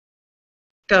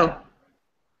Go.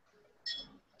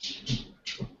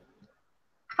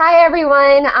 Hi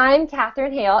everyone, I'm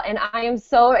Catherine Hale, and I am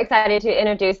so excited to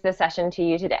introduce this session to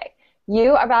you today.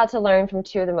 You are about to learn from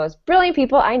two of the most brilliant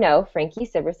people I know,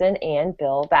 Franki Sibberson and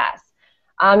Bill Bass.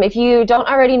 If you don't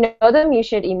already know them, you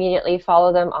should immediately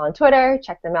follow them on Twitter,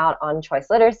 check them out on Choice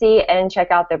Literacy, and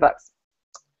check out their books.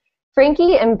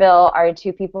 Franki and Bill are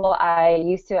two people I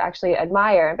used to actually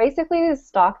admire and basically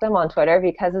stalked them on Twitter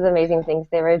because of the amazing things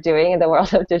they were doing in the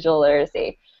world of digital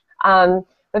literacy.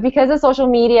 But because of social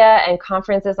media and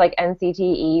conferences like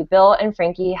NCTE, Bill and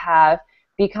Franki have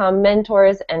become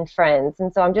mentors and friends,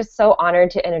 and so I'm just so honored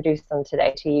to introduce them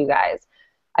today to you guys.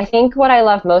 I think what I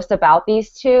love most about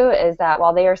these two is that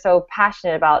while they are so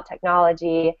passionate about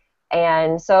technology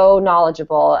and so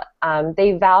knowledgeable,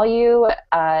 they value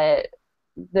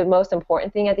the most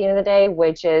important thing at the end of the day,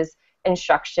 which is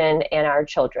instruction and our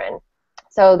children.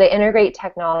 So they integrate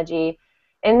technology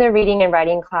in the reading and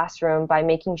writing classroom by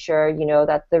making sure,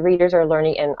 that the readers are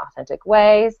learning in authentic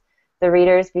ways. The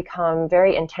readers become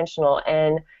very intentional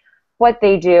in what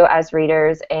they do as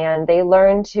readers, and they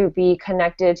learn to be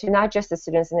connected to not just the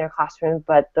students in their classroom,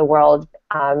 but the world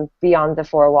beyond the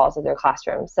four walls of their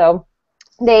classroom. So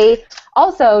they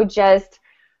also just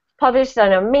published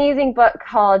an amazing book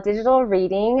called Digital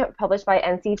Reading, published by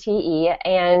NCTE,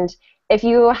 and if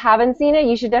you haven't seen it,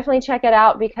 you should definitely check it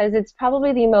out because it's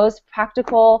probably the most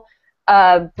practical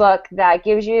book that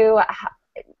gives you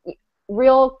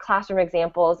real classroom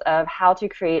examples of how to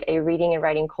create a reading and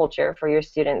writing culture for your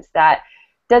students that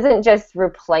doesn't just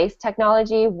replace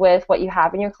technology with what you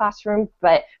have in your classroom,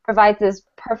 but provides this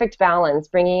perfect balance,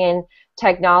 bringing in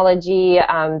technology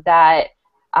that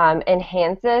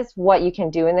enhances what you can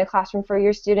do in the classroom for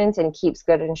your students and keeps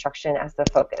good instruction as the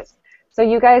focus. So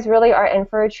you guys really are in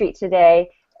for a treat today,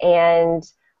 and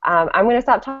I'm going to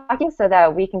stop talking so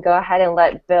that we can go ahead and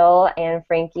let Bill and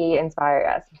Franki inspire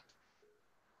us.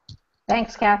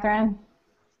 Thanks, Catherine.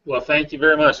 Well, thank you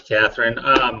very much, Catherine.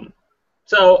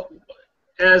 So,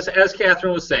 as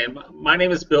Catherine was saying, my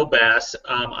name is Bill Bass.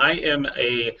 I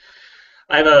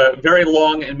have a very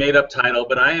long and made-up title,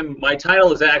 but my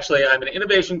title is actually I'm an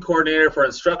innovation coordinator for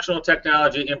instructional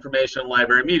technology, information, and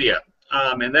library media,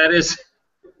 and that is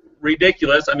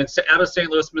ridiculous. I'm out of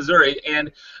St. Louis, Missouri,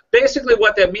 and basically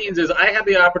what that means is I have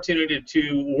the opportunity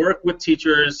to work with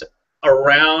teachers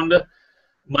around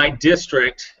my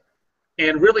district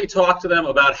and really talk to them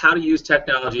about how to use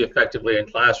technology effectively in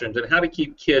classrooms and how to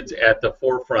keep kids at the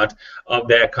forefront of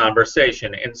that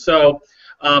conversation. And so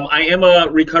I am a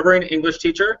recovering English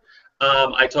teacher.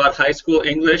 I taught high school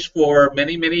English for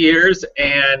many, many years,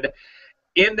 and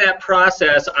in that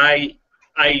process I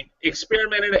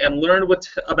experimented and learned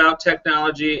about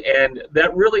technology, and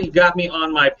that really got me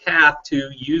on my path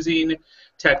to using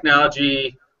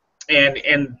technology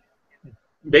and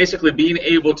basically being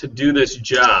able to do this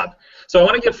job. So I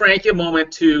want to give Franki a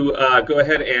moment to go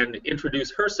ahead and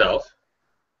introduce herself.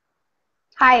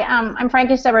 Hi, I'm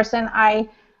Franki Sibberson. I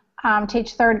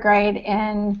teach third grade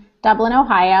in Dublin,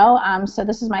 Ohio. So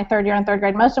this is my third year in third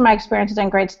grade. Most of my experience is in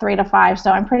grades 3 to 5,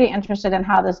 so I'm pretty interested in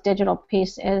how this digital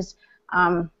piece is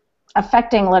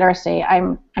affecting literacy.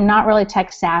 I'm not really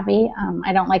tech savvy.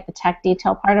 I don't like the tech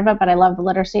detail part of it, but I love the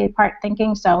literacy part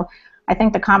thinking. So I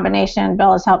think the combination,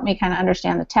 Bill, has helped me kind of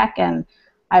understand the tech, and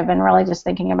I've been really just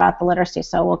thinking about the literacy.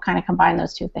 So we'll kind of combine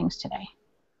those two things today.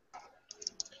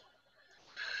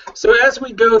 So as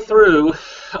we go through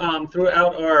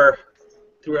throughout our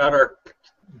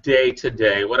day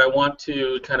today, what I want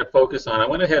to kind of focus on, I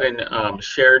went ahead and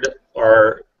shared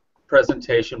our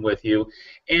presentation with you,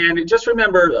 and just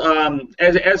remember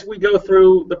as we go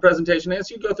through the presentation, as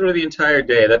you go through the entire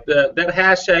day, that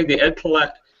hashtag,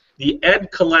 the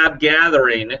EdCollab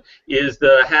Gathering, is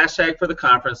the hashtag for the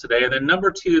conference today, and then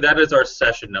number 2, that is our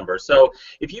session number. So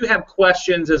if you have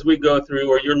questions as we go through,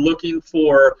 or you're looking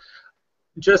for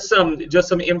just some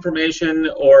information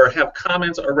or have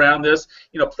comments around this,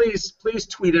 please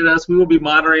tweet at us. We will be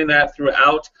monitoring that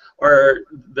throughout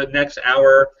the next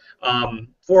hour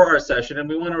for our session, and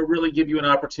we want to really give you an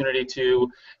opportunity to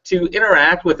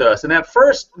interact with us. And that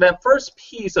first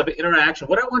piece of interaction,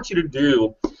 what I want you to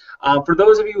do, for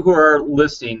those of you who are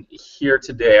listening here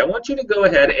today, I want you to go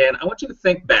ahead and I want you to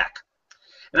think back,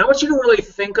 and I want you to really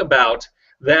think about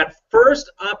that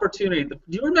first opportunity. Do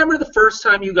you remember the first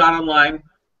time you got online?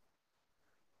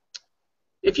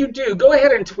 If you do, go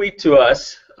ahead and tweet to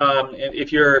us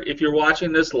if you're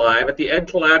watching this live at the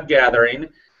EdCollab Gathering.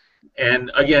 And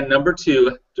again, number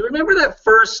 2, do you remember that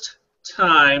first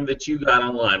time that you got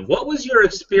online? What was your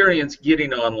experience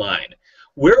getting online?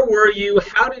 Where were you?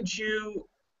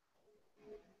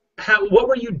 What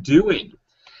were you doing?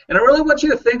 And I really want you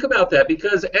to think about that,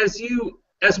 because as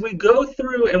we go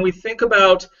through and we think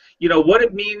about, what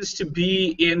it means to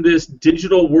be in this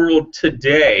digital world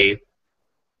today,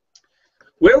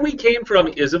 where we came from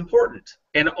is important.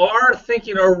 And our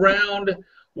thinking around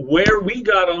where we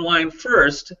got online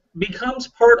first becomes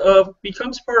part of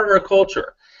our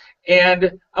culture.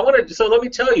 And so let me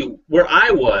tell you where I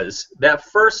was that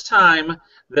first time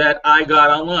that I got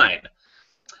online.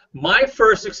 My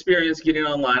first experience getting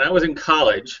online, I was in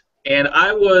college, and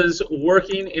I was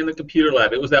working in the computer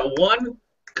lab. It was that one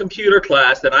computer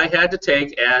class that I had to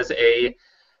take as a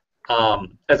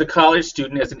college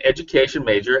student, as an education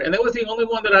major, and that was the only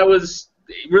one that I was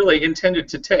really intended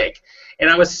to take. And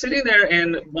I was sitting there,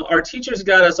 and our teachers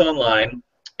got us online,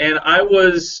 and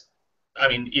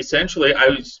essentially,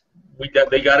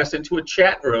 they got us into a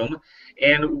chat room,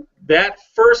 and that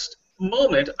first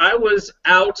moment, I was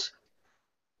out.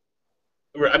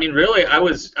 Really, I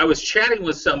was chatting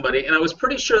with somebody, and I was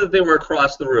pretty sure that they were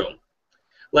across the room.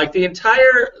 Like the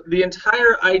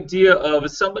entire idea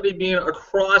of somebody being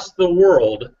across the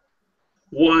world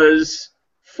was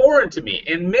foreign to me.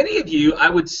 And many of you, I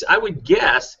would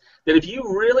guess that if you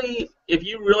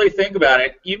really think about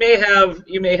it, you may have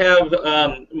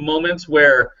moments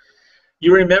where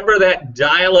you remember that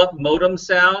dial-up modem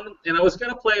sound. And I was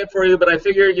going to play it for you, but I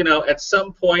figure at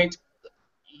some point,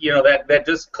 that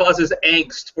just causes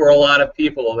angst for a lot of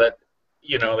people, that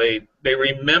they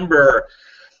remember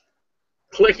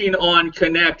clicking on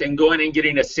connect and going and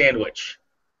getting a sandwich.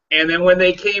 And then when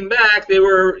they came back, they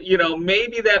were,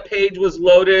 maybe that page was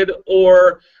loaded,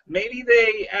 or maybe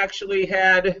they actually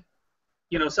had,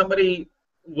 somebody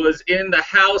was in the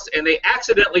house and they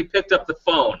accidentally picked up the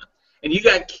phone and you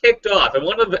got kicked off. And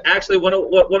one of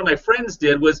my friends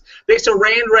did was they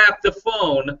saran wrapped the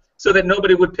phone so that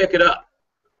nobody would pick it up.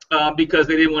 Because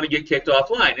they didn't want to get kicked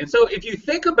offline. And so if you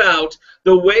think about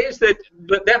the ways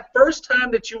that first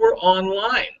time that you were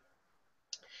online,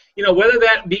 whether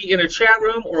that be in a chat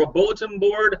room or a bulletin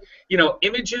board,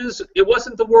 images, it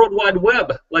wasn't the World Wide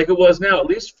Web like it was now. At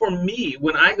least for me,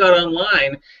 when I got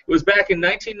online, it was back in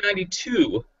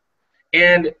 1992.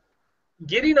 And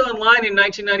getting online in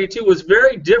 1992 was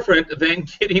very different than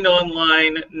getting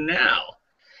online now.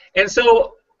 And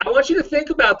so I want you to think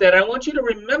about that. I want you to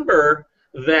remember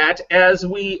that as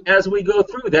we go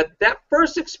through that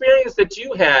first experience that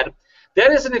you had, that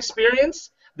is an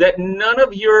experience that none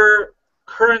of your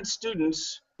current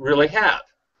students really have.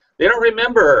 They don't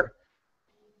remember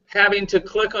having to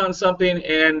click on something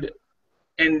and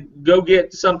go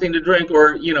get something to drink,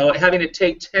 or having to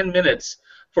take 10 minutes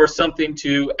for something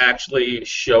to actually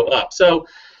show up. So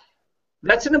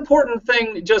that's an important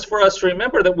thing just for us to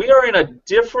remember, that we are in a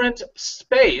different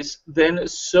space than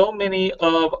so many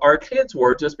of our kids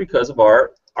were, just because of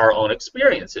our own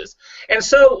experiences. And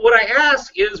so what I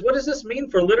ask is, what does this mean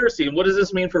for literacy, and what does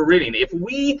this mean for reading? If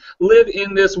we live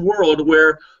in this world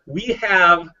where we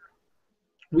have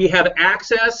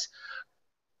access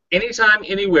anytime,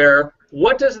 anywhere,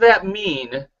 what does that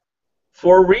mean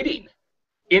for reading?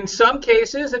 In some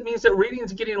cases, it means that reading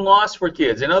is getting lost for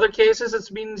kids. In other cases, it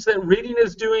means that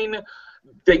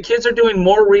kids are doing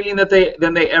more reading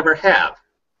than they ever have.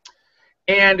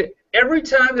 And every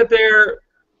time that they're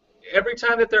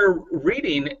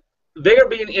reading,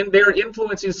 they're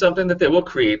influencing something that they will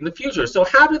create in the future. So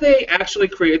how do they actually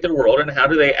create their world, and how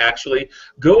do they actually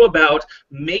go about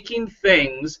making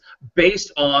things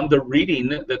based on the reading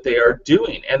that they are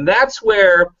doing? And that's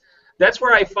where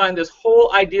I find this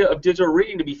whole idea of digital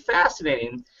reading to be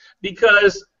fascinating,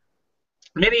 because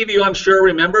many of you, I'm sure,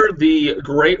 remember the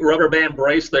great rubber band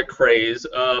bracelet craze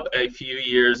of a few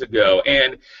years ago.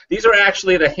 And these are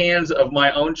actually the hands of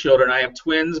my own children. I have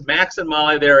twins, Max and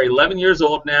Molly. They're 11 years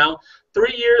old now.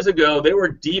 3 years ago, they were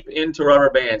deep into rubber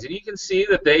bands. And you can see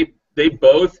that they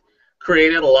both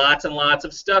created lots and lots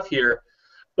of stuff here.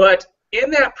 But in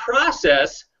that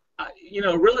process,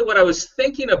 really what I was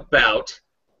thinking about,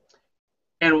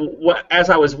 and as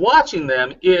I was watching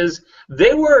them, is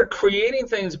they were creating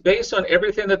things based on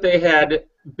everything that they had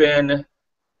been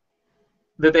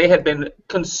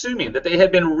consuming, that they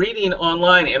had been reading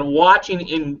online and watching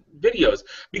in videos.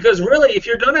 Because really, if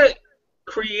you're going to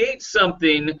create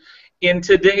something in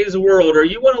today's world, or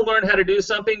you want to learn how to do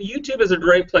something, YouTube is a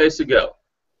great place to go.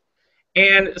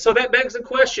 And so that begs the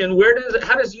question,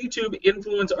 how does YouTube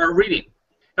influence our reading?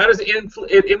 How does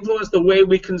it influence the way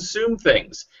we consume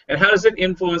things? And how does it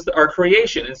influence our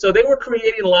creation? And so they were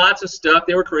creating lots of stuff.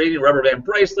 They were creating rubber band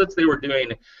bracelets. They were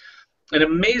doing an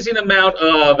amazing amount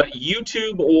of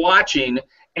YouTube watching.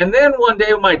 And then one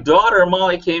day my daughter,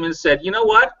 Molly, came and said, you know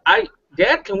what,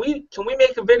 Dad, can we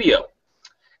make a video?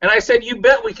 And I said, you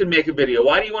bet we can make a video.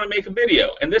 Why do you want to make a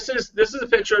video? And this is a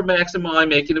picture of Max and Molly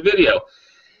making a video.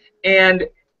 And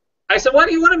I said, why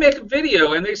do you want to make a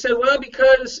video? And they said, well,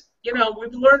 because, you know,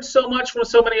 we've learned so much from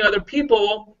so many other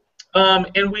people,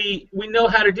 and we know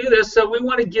how to do this, so we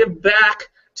want to give back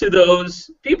to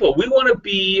those people. We want to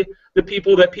be the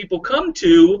people that people come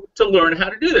to learn how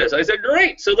to do this. I said,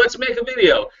 great, so let's make a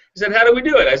video. He said, how do we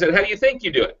do it? I said, how do you think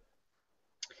you do it?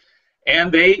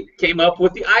 And they came up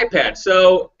with the iPad.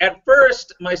 So at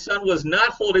first, my son was not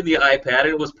holding the iPad, and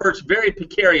it was perched very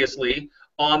precariously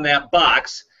on that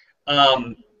box.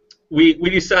 We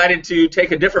decided to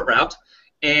take a different route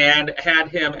and had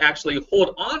him actually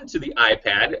hold on to the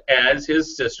iPad as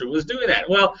his sister was doing that.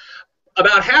 Well,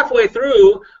 about halfway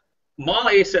through,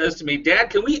 Molly says to me, Dad,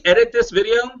 can we edit this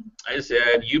video? I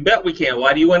said, you bet we can.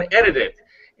 Why do you want to edit it?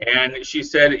 And she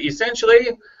said,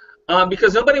 essentially,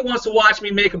 because nobody wants to watch me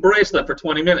make a bracelet for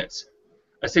 20 minutes.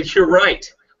 I said, you're right.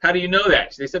 How do you know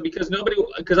that? They said, because I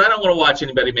don't want to watch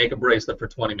anybody make a bracelet for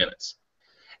 20 minutes.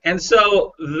 And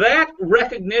so that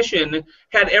recognition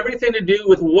had everything to do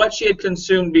with what she had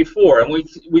consumed before. And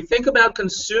we think about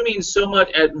consuming so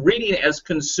much, at reading as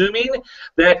consuming,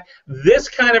 that this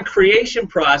kind of creation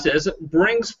process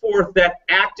brings forth that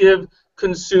active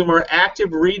consumer,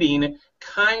 active reading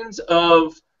kinds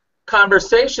of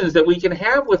conversations that we can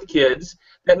have with kids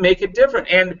that make it different.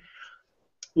 And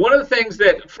one of the things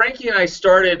that Frankie and I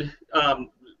started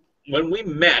when we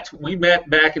met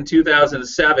back in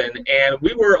 2007, and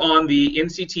we were on the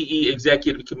NCTE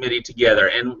Executive Committee together.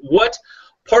 And what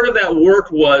part of that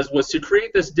work was to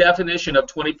create this definition of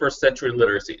 21st century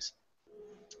literacies.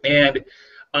 And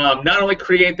not only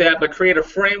create that, but create a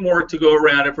framework to go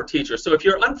around it for teachers. So if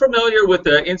you're unfamiliar with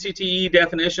the NCTE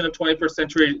definition of 21st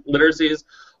century literacies,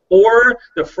 or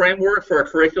the framework for a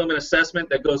curriculum and assessment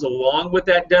that goes along with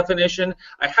that definition,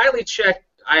 I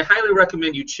highly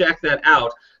recommend you check that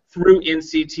out through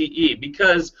NCTE,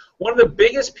 because one of the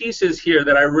biggest pieces here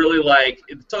that I really like,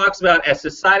 it talks about as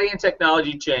society and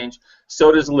technology change,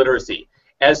 so does literacy.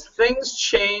 As things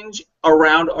change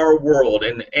around our world,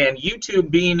 and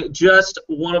YouTube being just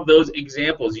one of those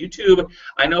examples. YouTube,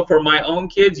 I know for my own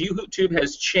kids, YouTube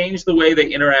has changed the way they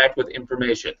interact with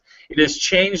information. It has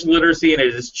changed literacy, and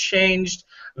it has changed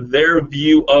their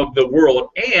view of the world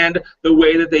and the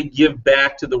way that they give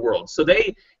back to the world. So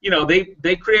they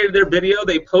created their video,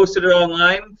 they posted it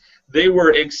online, they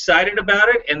were excited about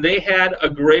it, and they had a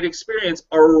great experience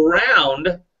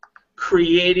around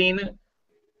creating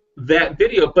that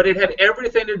video, but it had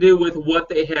everything to do with what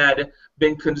they had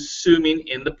been consuming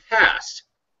in the past.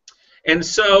 And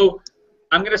so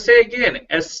I'm going to say again,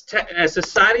 as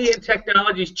society and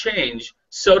technology change,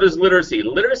 so does literacy.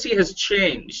 Literacy has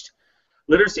changed.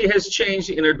 Literacy has changed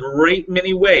in a great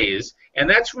many ways, and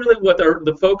that's really what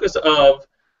the focus of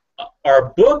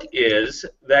our book is,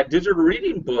 that digital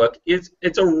reading book,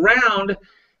 it's around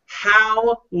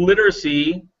how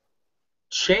literacy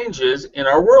changes in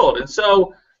our world. And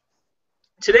so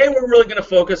today we're really going to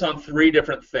focus on three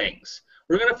different things.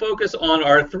 We're going to focus on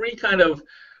our three kind of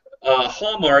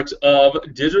hallmarks of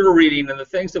digital reading and the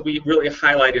things that we really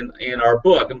highlight in our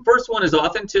book. And first one is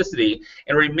authenticity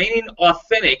and remaining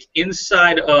authentic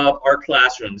inside of our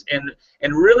classrooms, and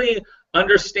really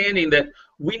understanding that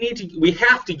we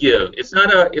have to give. It's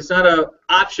not a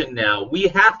option now. We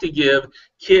have to give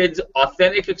kids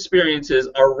authentic experiences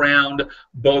around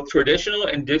both traditional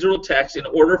and digital text in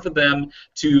order for them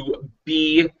to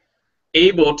be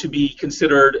able to be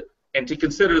considered and to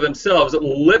consider themselves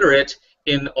literate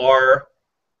in our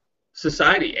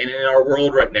society and in our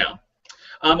world right now.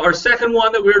 Our second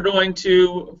one that we're going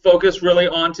to focus really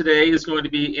on today is going to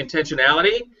be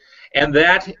intentionality. And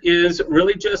that is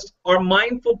really just our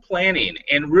mindful planning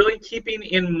and really keeping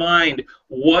in mind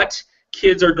what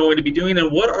kids are going to be doing and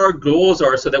what our goals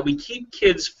are so that we keep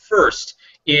kids first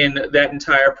in that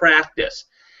entire practice.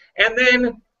 And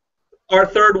then our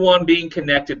third one being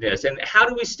connectedness. And how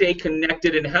do we stay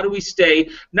connected, and how do we stay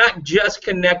not just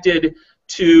connected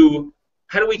to,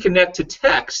 how do we connect to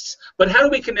texts, but how do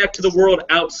we connect to the world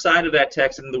outside of that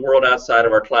text and the world outside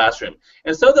of our classroom?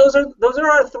 And so those are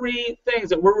our three things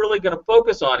that we're really going to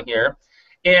focus on here,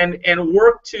 and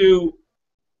work to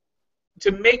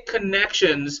make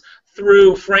connections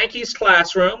through Frankie's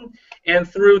classroom and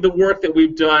through the work that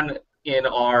we've done in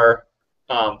our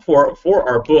for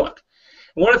our book.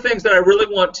 And one of the things that I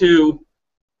really want to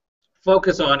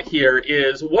focus on here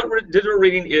is what digital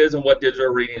reading is and what digital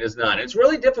reading is not. It's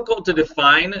really difficult to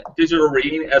define digital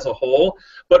reading as a whole,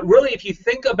 but really if you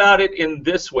think about it in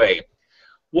this way,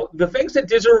 the things that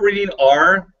digital reading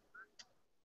are,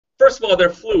 first of all,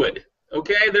 they're fluid.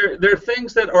 Okay, there are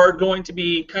things that are going to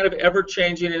be kind of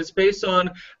ever-changing, and it's based on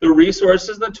the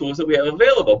resources and the tools that we have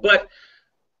available. But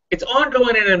it's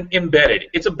ongoing and embedded.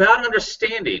 It's about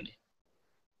understanding.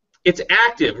 It's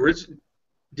active.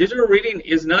 Digital reading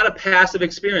is not a passive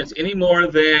experience any more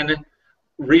than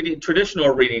traditional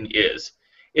reading is.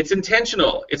 It's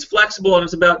intentional, it's flexible, and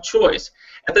it's about choice.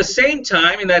 At the same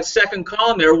time, in that second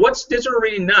column there, what's digital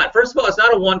reading not? First of all, it's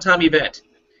not a one-time event.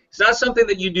 It's not something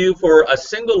that you do for a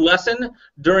single lesson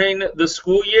during the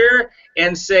school year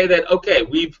and say that, okay,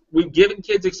 we've given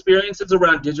kids experiences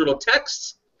around digital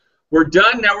texts. We're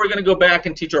done. Now we're going to go back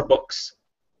and teach our books.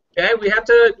 Okay, we have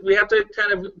to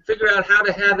kind of figure out how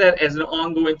to have that as an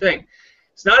ongoing thing.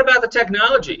 It's not about the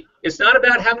technology. It's not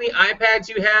about how many iPads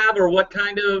you have or what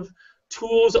kind of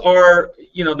tools are,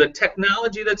 the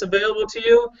technology that's available to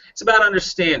you. It's about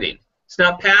understanding. It's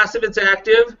not passive, it's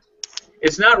active.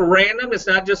 It's not random. It's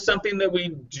not just something that we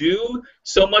do.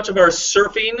 So much of our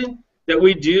surfing that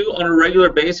we do on a regular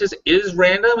basis is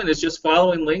random and it's just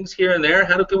following links here and there.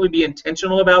 How can we be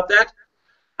intentional about that?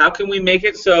 How can we make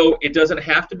it so it doesn't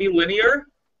have to be linear?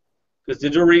 Because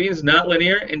digital reading is not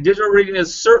linear, and digital reading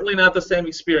is certainly not the same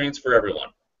experience for everyone.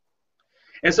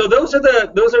 And so those are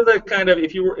the kind of,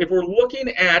 if we're looking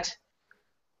at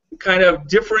kind of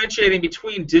differentiating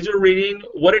between digital reading,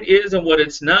 what it is and what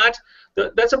it's not,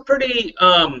 that's a pretty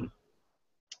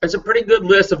good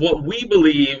list of what we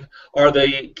believe are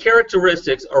the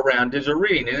characteristics around digital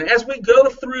reading. And as we go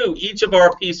through each of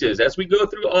our pieces, as we go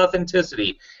through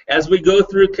authenticity, as we go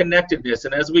through connectedness,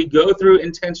 and as we go through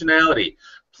intentionality,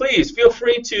 please feel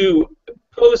free to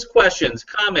post questions,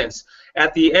 comments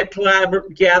at the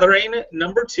EdCollab Gathering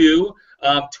 #2.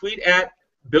 Tweet at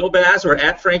Bill Bass or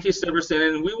at Franki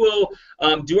Sibberson, and we will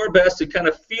do our best to kind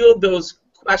of field those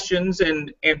questions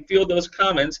and field those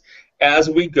comments as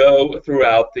we go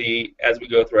throughout the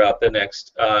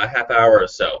next half hour or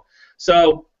so.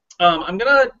 So I'm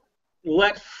going to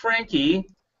let Franki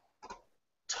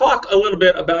talk a little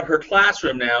bit about her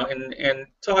classroom now and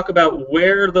talk about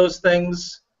where those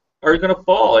things are going to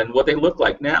fall and what they look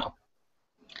like now.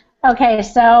 Okay,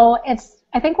 so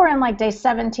I think we're in like day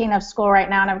 17 of school right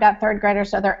now, and I've got third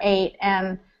graders, so they're 8,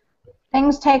 and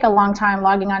things take a long time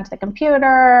logging onto the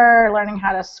computer, learning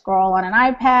how to scroll on an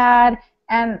iPad,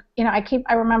 and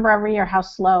I remember every year how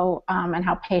slow and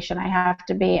how patient I have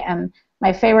to be. And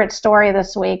my favorite story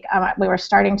this week, we were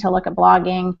starting to look at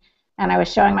blogging, and I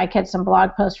was showing my kids some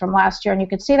blog posts from last year, and you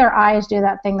could see their eyes do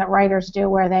that thing that writers do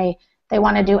where they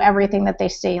want to do everything that they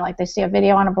see. Like they see a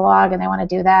video on a blog and they want to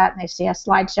do that, and they see a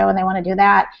slideshow and they want to do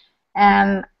that.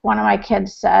 And one of my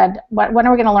kids said, when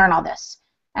are we going to learn all this?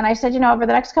 And I said, over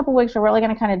the next couple of weeks, we're really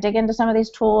going to kind of dig into some of these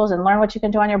tools and learn what you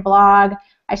can do on your blog.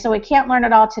 I said, we can't learn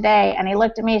it all today. And he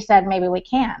looked at me and said, maybe we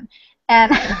can.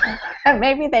 And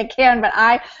maybe they can, but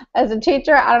I, as a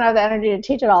teacher, I don't have the energy to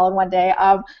teach it all in one day.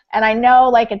 And I know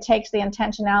like it takes the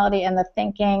intentionality and the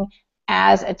thinking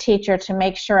as a teacher to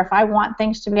make sure if I want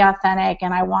things to be authentic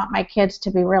and I want my kids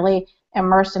to be really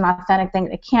immersed in authentic things,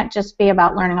 it can't just be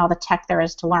about learning all the tech there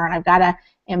is to learn. I've got to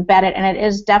embed it, and it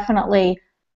is definitely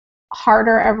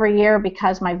harder every year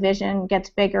because my vision gets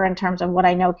bigger in terms of what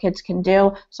I know kids can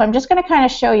do. So I'm just going to kind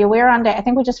of show you, we're on day, I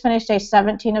think we just finished day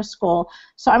 17 of school,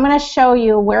 so I'm going to show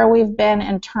you where we've been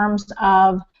in terms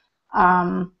of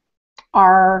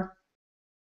our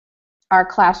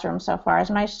classroom so far.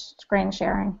 Is my screen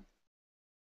sharing?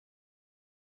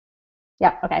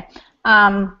 Yeah, okay.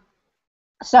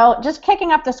 So just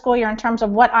kicking up the school year in terms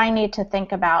of what I need to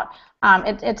think about.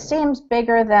 It seems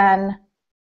bigger than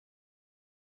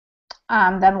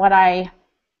what I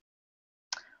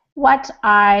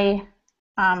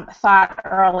thought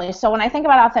early. So when I think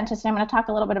about authenticity, I'm going to talk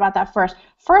a little bit about that first.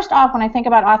 First off, when I think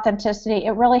about authenticity,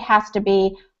 it really has to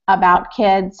be about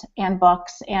kids and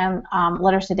books and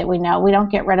literacy that we know. We don't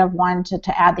get rid of one to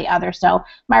add the other. So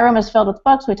my room is filled with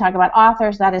books. We talk about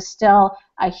authors. That is still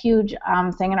a huge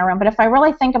thing in our room. But if I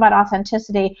really think about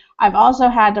authenticity, I've also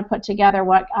had to put together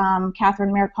what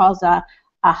Catherine Meir calls a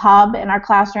hub in our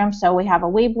classroom. So we have a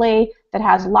Weebly that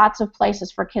has lots of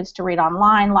places for kids to read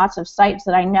online, lots of sites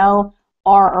that I know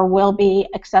are or will be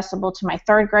accessible to my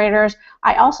third graders.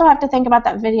 I also have to think about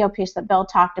that video piece that Bill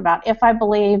talked about. If I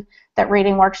believe that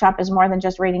Reading Workshop is more than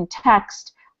just reading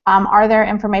text, are there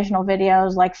informational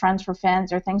videos like Friends for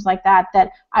Fins or things like that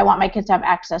that I want my kids to have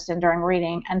access in during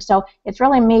reading? And so it's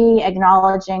really me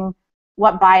acknowledging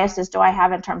what biases do I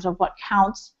have in terms of what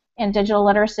counts in digital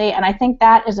literacy, and I think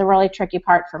that is a really tricky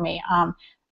part for me.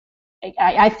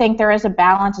 I think there is a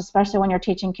balance, especially when you're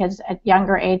teaching kids at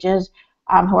younger ages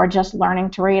who are just learning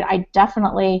to read. I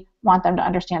definitely want them to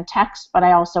understand text, but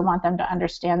I also want them to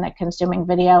understand that consuming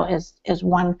video is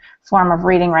one form of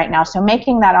reading right now. So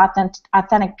making that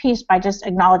authentic piece by just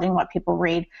acknowledging what people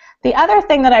read. The other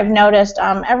thing that I've noticed,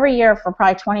 every year for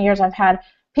probably 20 years, I've had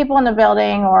people in the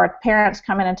building or parents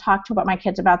come in and talk to my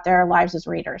kids about their lives as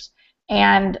readers.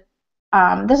 And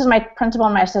this is my principal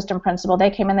and my assistant principal.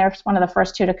 They came in there, one of the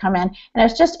first two to come in. And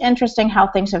it's just interesting how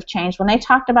things have changed. When they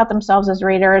talked about themselves as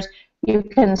readers, you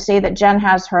can see that Jen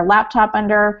has her laptop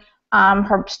under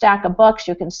her stack of books.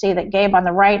 You can see that Gabe on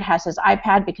the right has his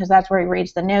iPad because that's where he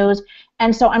reads the news.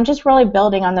 And so I'm just really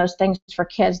building on those things for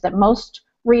kids, that most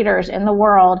readers in the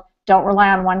world don't rely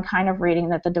on one kind of reading,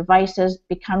 that the devices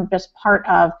become just part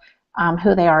of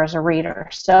who they are as a reader.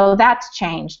 So that's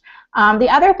changed. The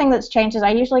other thing that's changed is I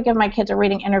usually give my kids a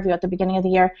reading interview at the beginning of the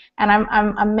year, and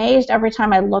I'm amazed every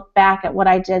time I look back at what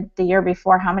I did the year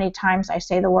before, how many times I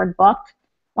say the word book.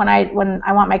 When I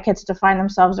want my kids to define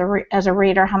themselves as a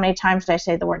reader, how many times do I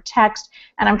say the word text?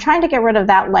 And I'm trying to get rid of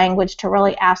that language to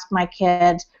really ask my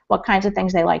kids what kinds of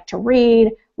things they like to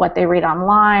read, what they read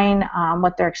online,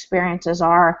 what their experiences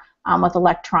are with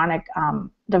electronic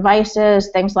devices,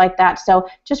 things like that. So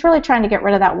just really trying to get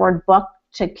rid of that word book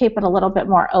to keep it a little bit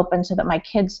more open so that my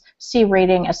kids see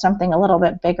reading as something a little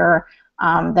bit bigger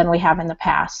than we have in the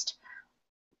past.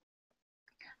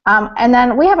 And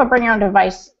then we have a bring your own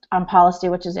device policy,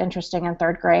 which is interesting in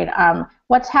third grade.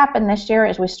 What's happened this year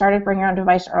is we started bring your own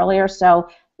device earlier, so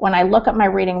when I look at my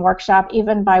reading workshop,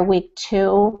 even by week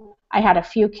 2, I had a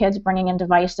few kids bringing in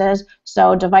devices.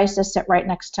 So devices sit right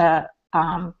next to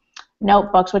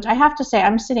notebooks, which I have to say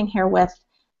I'm sitting here with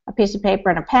a piece of paper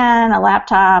and a pen, a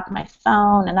laptop, my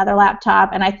phone, another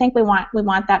laptop, and I think we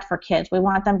want that for kids. We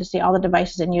want them to see all the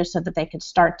devices in use so that they could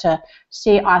start to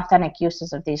see authentic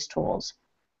uses of these tools.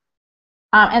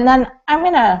 And then I'm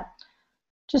going to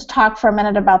just talk for a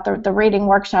minute about the reading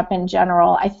workshop in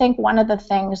general. I think one of the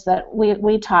things that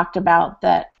we talked about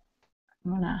that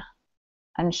I'm going to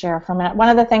unshare for a minute. One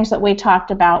of the things that we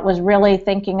talked about was really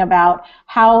thinking about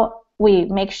how we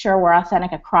make sure we're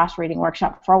authentic across reading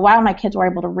workshop. For a while, my kids were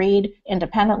able to read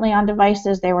independently on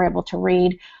devices. They were able to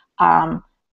read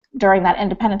during that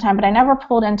independent time, but I never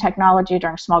pulled in technology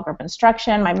during small group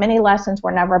instruction. My mini lessons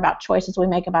were never about choices we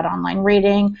make about online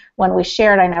reading. When we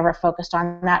shared, I never focused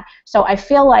on that. So I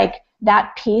feel like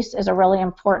that piece is a really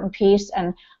important piece,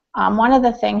 and one of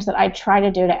the things that I try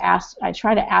to do I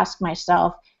try to ask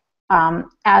myself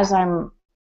as I'm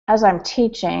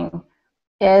teaching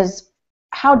is,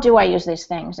 how do I use these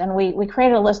things? And we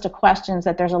created a list of questions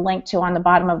that there's a link to on the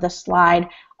bottom of this slide.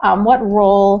 What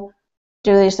role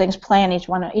do these things play in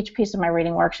each piece of my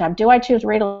reading workshop? Do I choose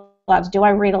read alouds? Do I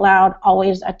read aloud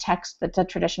always a text that's a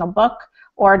traditional book,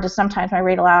 or does sometimes my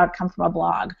read aloud come from a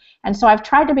blog? And so I've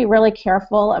tried to be really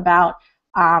careful about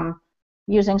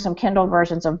using some Kindle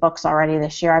versions of books already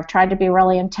this year. I've tried to be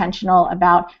really intentional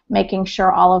about making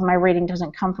sure all of my reading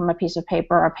doesn't come from a piece of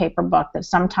paper or a paper book, that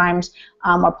sometimes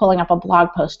we're pulling up a blog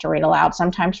post to read aloud.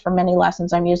 Sometimes for mini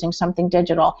lessons I'm using something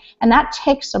digital. And that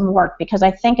takes some work, because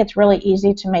I think it's really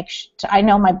easy to I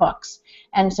know my books.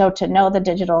 And so to know the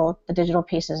digital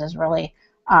pieces is really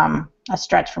a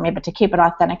stretch for me, but to keep it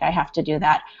authentic, I have to do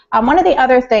that. One of the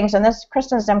other things, and this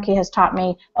Kristen Zemke has taught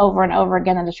me over and over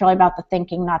again, and it's really about the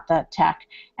thinking, not the tech.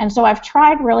 And so I've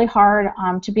tried really hard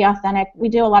to be authentic. We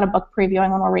do a lot of book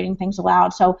previewing when we're reading things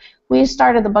aloud. So we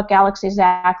started the book Galaxy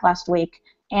Zach last week,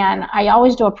 and I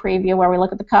always do a preview where we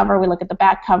look at the cover, we look at the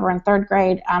back cover. In third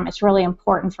grade, it's really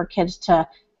important for kids to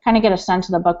kind of get a sense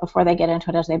of the book before they get into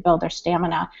it as they build their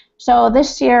stamina. So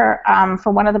this year,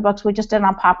 for one of the books, we just did it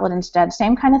on Poplet instead.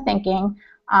 Same kind of thinking,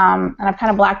 and I've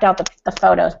kind of blacked out the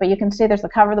photos, but you can see there's the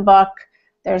cover of the book,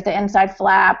 there's the inside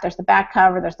flap, there's the back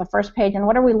cover, there's the first page, and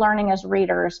what are we learning as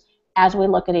readers as we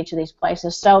look at each of these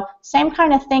places? So same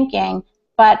kind of thinking,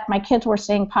 but my kids were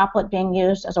seeing Poplet being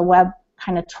used as a web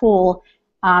kind of tool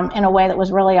in a way that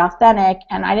was really authentic,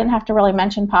 and I didn't have to really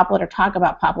mention Poplet or talk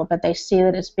about Poplet, but they see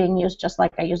that it's being used just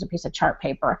like I use a piece of chart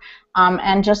paper.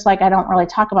 And just like I don't really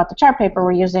talk about the chart paper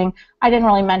we're using, I didn't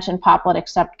really mention Poplet,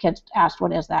 except kids asked,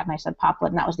 what is that? And I said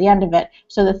Poplet, and that was the end of it.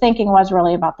 So the thinking was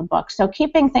really about the book. So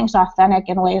keeping things authentic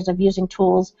in ways of using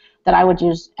tools that I would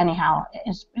use anyhow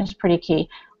is pretty key.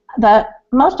 The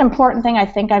most important thing I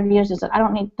think I've used is that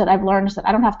I've learned is that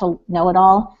I don't have to know it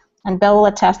all. And Bill will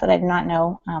attest that I do not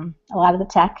know a lot of the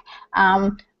tech.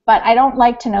 But I don't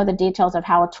like to know the details of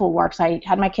how a tool works. I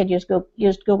had my kid use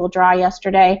Google Draw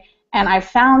yesterday, and I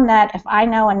found that if I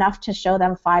know enough to show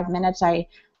them 5 minutes,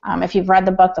 if you've read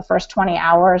the book, The First 20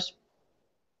 Hours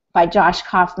by Josh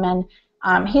Kaufman,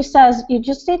 he says you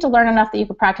just need to learn enough that you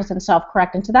can practice and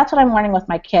self-correct. And so that's what I'm learning with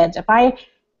my kids. If I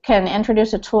can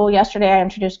introduce a tool. Yesterday I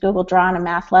introduced Google Draw in a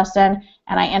math lesson,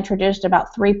 and I introduced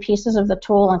about 3 pieces of the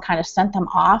tool and kind of sent them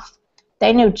off.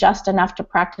 They knew just enough to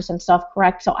practice and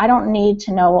self-correct, so I don't need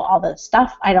to know all the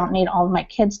stuff. I don't need all of my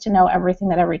kids to know everything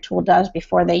that every tool does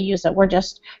before they use it. We're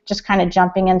just kind of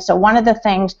jumping in. So one of the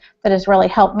things that has really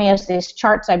helped me is these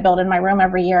charts I build in my room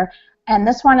every year, and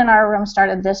this one in our room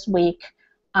started this week.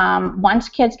 Once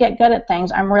kids get good at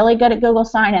things, I'm really good at Google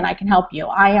Sign, and I can help you.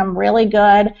 I am really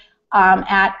good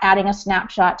at adding a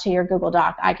snapshot to your Google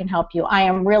Doc. I can help you. I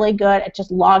am really good at just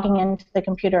logging into the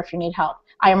computer if you need help.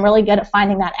 I am really good at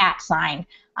finding that @ sign.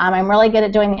 I'm really good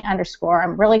at doing the underscore.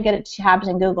 I'm really good at tabs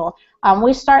in Google.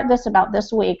 We start this about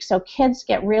this week, so kids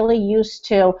get really used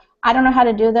to, I don't know how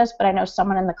to do this, but I know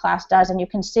someone in the class does, and you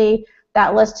can see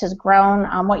that list has grown.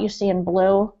 What you see in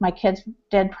blue, my kids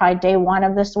did probably day 1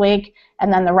 of this week,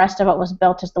 and then the rest of it was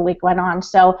built as the week went on.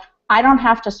 So I don't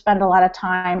have to spend a lot of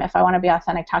time, if I want to be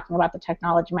authentic, talking about the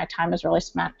technology. My time is really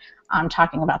spent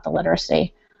talking about the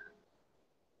literacy.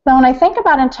 So when I think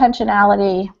about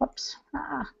intentionality, whoops,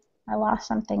 I lost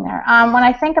something there. When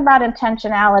I think about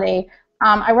intentionality,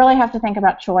 I really have to think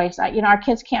about choice. Our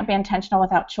kids can't be intentional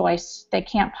without choice. They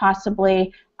can't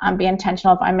possibly be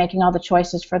intentional if I'm making all the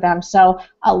choices for them. So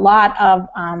a lot of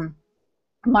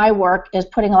my work is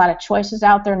putting a lot of choices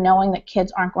out there, knowing that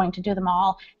kids aren't going to do them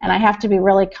all, and I have to be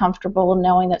really comfortable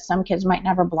knowing that some kids might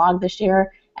never blog this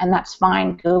year, and that's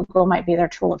fine. Google might be their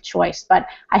tool of choice, but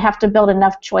I have to build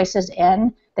enough choices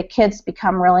in that kids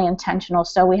become really intentional.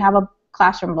 So we have a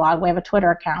classroom blog, we have a Twitter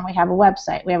account, we have a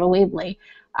website, we have a Weebly,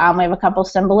 we have a couple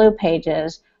Symbaloo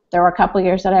pages. There were a couple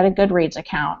years that I had a Goodreads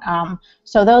account.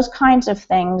 So those kinds of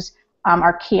things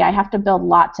are key. I have to build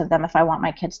lots of them if I want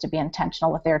my kids to be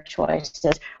intentional with their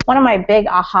choices. One of my big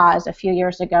ahas a few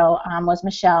years ago was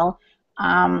Michelle.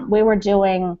 We were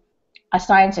doing a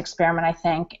science experiment, I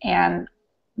think, and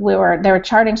they were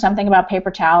charting something about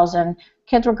paper towels, and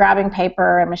kids were grabbing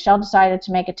paper, and Michelle decided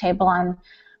to make a table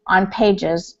on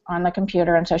pages on the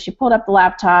computer, and so she pulled up the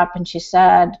laptop and she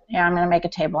said, yeah, I'm going to make a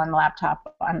table on the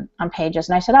laptop on pages.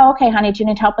 And I said, oh, okay, honey, do you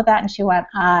need help with that? And she went,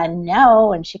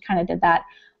 no, and she kind of did that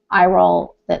eye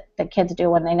roll that the kids do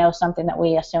when they know something that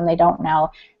we assume they don't know.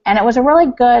 And it was a really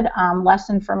good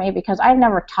lesson for me, because I've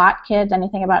never taught kids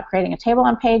anything about creating a table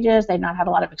on pages. They've not had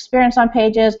a lot of experience on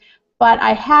pages, but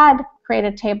I had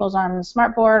created tables on the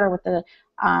smartboard or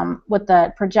with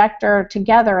the projector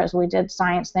together as we did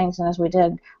science things and as we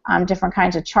did different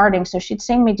kinds of charting. So she'd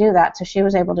seen me do that, so she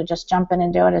was able to just jump in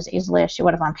and do it as easily as she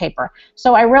would have on paper.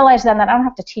 So I realized then that I don't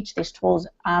have to teach these tools,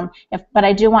 but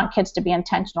I do want kids to be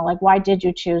intentional. Like, why did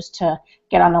you choose to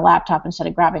get on the laptop instead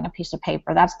of grabbing a piece of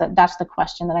paper? That's the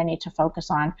question that I need to focus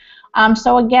on.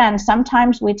 So again,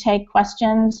 sometimes we take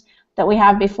questions that we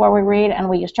have before we read and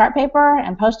we use chart paper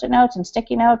and Post-it notes and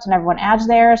sticky notes, and everyone adds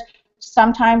theirs.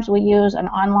 Sometimes we use an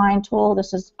online tool.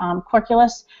 This is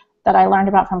Corculus that I learned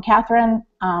about from Catherine.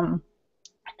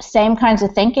 Same kinds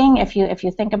of thinking. If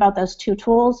you think about those two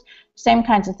tools, same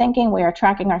kinds of thinking. We are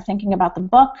tracking our thinking about the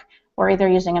book. We're either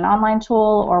using an online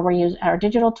tool, or we're using our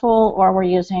digital tool, or we're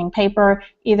using paper.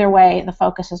 Either way, the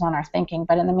focus is on our thinking.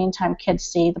 But in the meantime, kids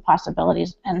see the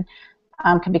possibilities and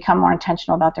can become more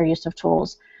intentional about their use of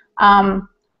tools.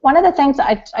 One of the things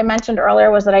that I mentioned earlier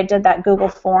was that I did that Google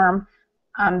form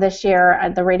this year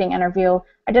at the reading interview.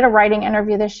 I did a writing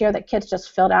interview this year that kids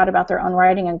just filled out about their own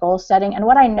writing and goal setting. And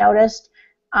what I noticed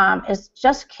is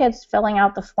just kids filling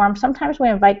out the form. Sometimes we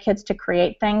invite kids to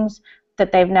create things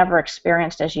that they've never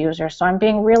experienced as users. So I'm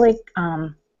being really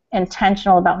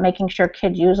intentional about making sure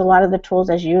kids use a lot of the tools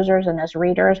as users and as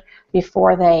readers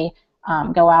before they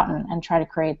go out and try to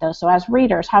create those. So as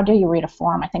readers, how do you read a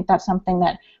form? I think that's something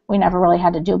that we never really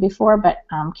had to do before, but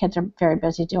kids are very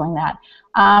busy doing that.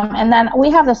 And then we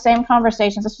have the same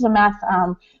conversations. This was a math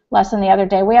lesson the other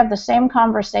day. We have the same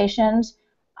conversations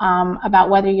about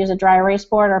whether you use a dry erase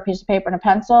board or a piece of paper and a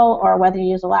pencil, or whether you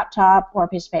use a laptop or a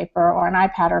piece of paper or an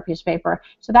iPad or a piece of paper.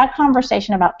 So that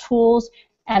conversation about tools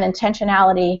and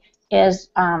intentionality is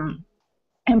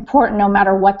important no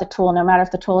matter what the tool, no matter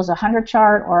if the tool is a 100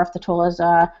 chart or if the tool is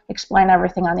explain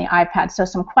everything on the iPad. So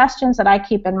some questions that I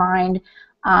keep in mind,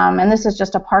 and this is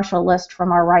just a partial list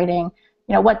from our writing.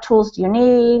 You know, what tools do you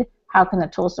need? How can the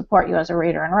tools support you as a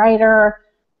reader and writer?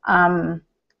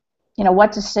 You know,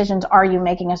 what decisions are you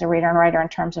making as a reader and writer in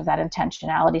terms of that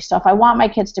intentionality? So if I want my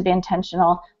kids to be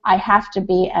intentional, I have to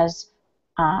be as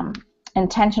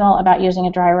intentional about using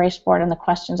a dry erase board and the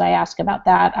questions I ask about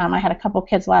that. I had a couple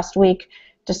kids last week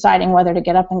deciding whether to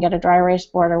get up and get a dry erase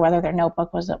board or whether their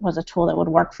notebook was a tool that would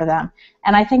work for them.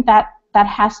 And I think that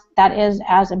is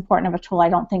as important of a tool. I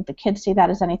don't think the kids see that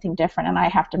as anything different, and I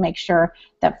have to make sure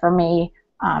that for me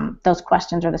those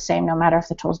questions are the same no matter if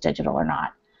the tool's digital or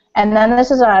not. And then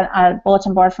this is a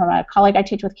bulletin board from a colleague I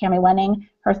teach with, Cami Winning.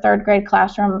 Her third grade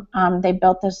classroom, they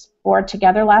built this board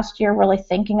together last year, really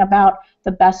thinking about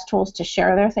the best tools to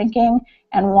share their thinking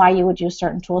and why you would use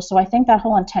certain tools. So I think that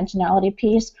whole intentionality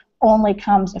piece only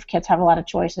comes if kids have a lot of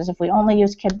choices. If we only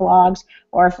use kid blogs,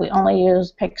 or if we only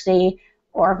use Pixie,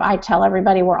 or if I tell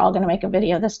everybody we're all going to make a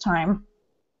video this time,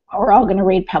 or we're all going to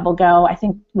read Pebble Go, I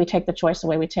think we take the choice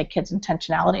away. We take kids'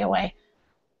 intentionality away.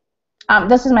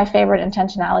 This is my favorite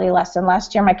intentionality lesson.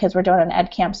 Last year my kids were doing an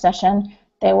ed camp session.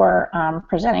 They were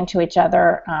presenting to each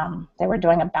other. They were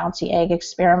doing a bouncy egg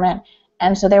experiment.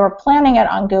 And so they were planning it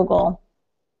on Google.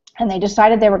 And they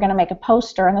decided they were going to make a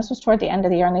poster. And this was toward the end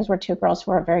of the year. And these were two girls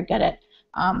who were very good at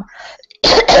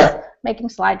making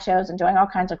slideshows and doing all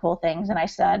kinds of cool things. And I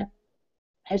said,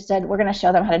 we're going to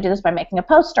show them how to do this by making a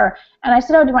poster. And I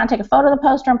said, oh, do you want to take a photo of the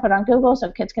poster and put it on Google so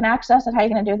kids can access it? How are you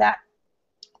going to do that?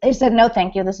 They said, no,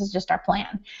 thank you. This is just our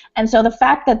plan. And so the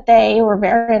fact that they were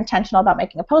very intentional about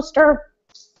making a poster,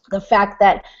 the fact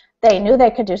that they knew they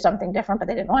could do something different but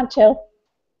they didn't want to,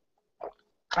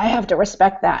 I have to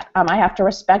respect that. I have to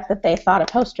respect that they thought a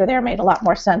poster there made a lot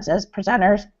more sense as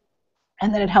presenters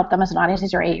and that it helped them as an audience.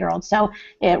 These are 8-year-olds, so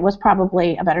it was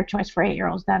probably a better choice for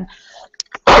 8-year-olds than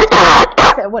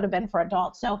it would have been for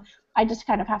adults. So I just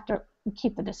kind of have to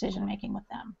keep the decision making with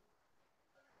them.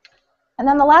 And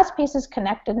then the last piece is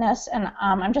connectedness, and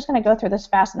I'm just going to go through this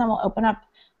fast, and then we'll open up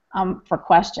for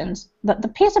questions.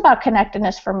 The piece about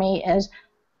connectedness for me is,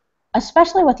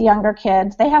 especially with younger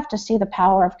kids, they have to see the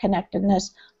power of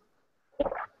connectedness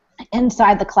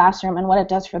inside the classroom and what it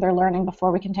does for their learning before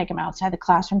we can take them outside the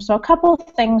classroom. So a couple of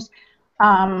things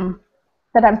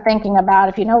that I'm thinking about.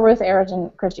 If you know Ruth Ayers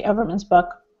and Christy Overman's book,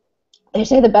 they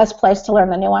say the best place to learn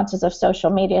the nuances of social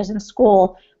media is in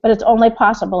school, but it's only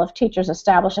possible if teachers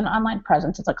establish an online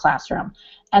presence as a classroom.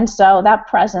 And so that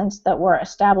presence that we're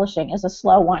establishing is a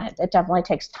slow one. It definitely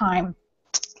takes time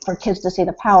for kids to see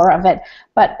the power of it,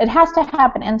 but it has to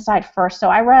happen inside first. So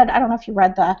I don't know if you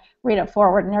read the Read It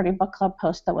Forward Nerdy Book Club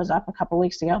post that was up a couple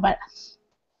weeks ago, but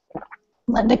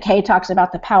Linda Kay talks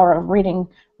about the power of reading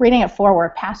it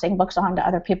forward, passing books on to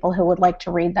other people who would like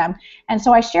to read them. And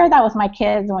so I share that with my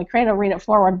kids, and we create a Read It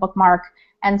Forward bookmark.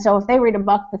 And so if they read a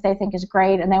book that they think is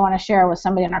great and they want to share with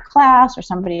somebody in our class or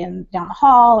somebody down the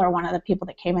hall or one of the people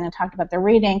that came in and talked about their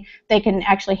reading, they can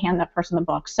actually hand that person the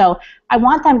book. So I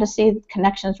want them to see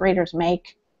connections readers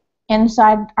make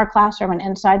inside our classroom and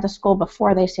inside the school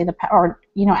before they see the power,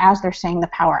 or as they're seeing the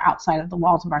power outside of the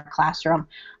walls of our classroom.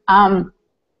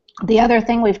 The other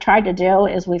thing we've tried to do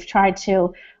is we've tried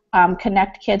to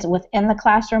connect kids within the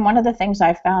classroom. One of the things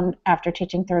I found after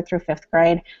teaching 3rd through 5th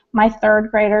grade, my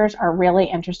 3rd graders are really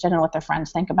interested in what their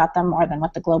friends think about them more than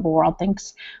what the global world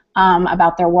thinks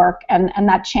about their work, and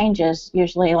that changes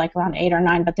usually like around 8 or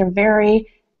 9, but they're very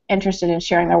interested in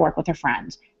sharing their work with their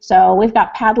friends. So we've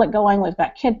got Padlet going, we've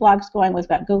got kid blogs going, we've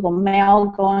got Google Mail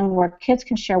going, where kids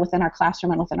can share within our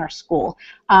classroom and within our school.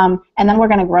 And then we're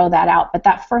going to grow that out. But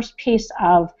that first piece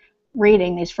of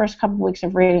reading, these first couple of weeks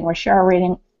of reading, we're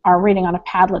sharing our reading on a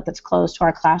Padlet that's closed to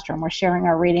our classroom. We're sharing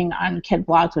our reading on kid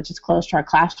blogs, which is closed to our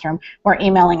classroom. We're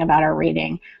emailing about our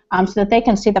reading so that they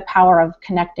can see the power of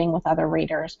connecting with other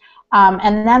readers.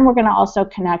 And then we're going to also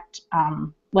connect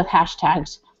with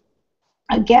hashtags.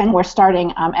 Again, we're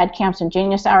starting ed camps and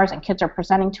genius hours, and kids are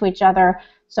presenting to each other.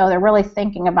 So they're really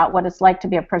thinking about what it's like to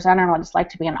be a presenter and what it's like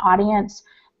to be an audience.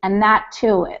 And that,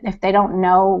 too, if they don't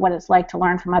know what it's like to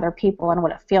learn from other people and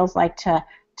what it feels like to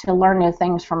learn new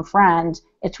things from friends,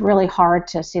 it's really hard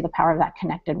to see the power of that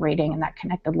connected reading and that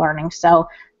connected learning. So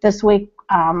this week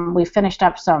we finished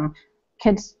up some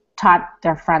kids taught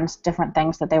their friends different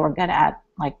things that they were good at,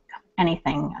 like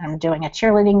anything, doing a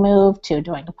cheerleading move to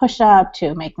doing a push-up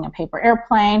to making a paper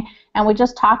airplane, and we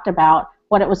just talked about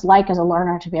what it was like as a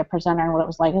learner to be a presenter and what it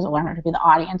was like as a learner to be the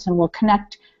audience, and we'll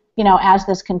connect, as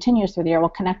this continues through the year, we'll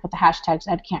connect with the hashtags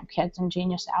EdCampKids and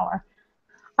Genius Hour.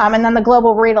 And then the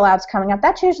global read alouds coming up.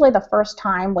 That's usually the first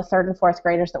time with 3rd and 4th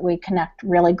graders that we connect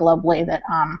really globally, that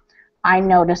I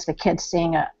notice the kids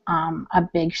seeing a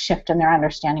big shift in their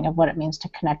understanding of what it means to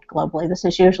connect globally. This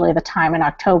is usually the time in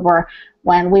October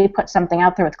when we put something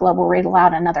out there with global read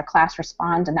aloud, another class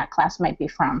responds, and that class might be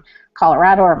from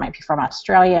Colorado or it might be from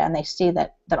Australia, and they see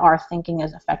that our thinking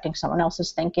is affecting someone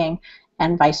else's thinking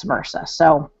and vice versa.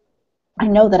 So I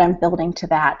know that I'm building to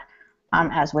that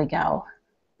as we go.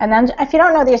 And then if you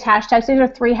don't know these hashtags, these are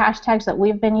 3 hashtags that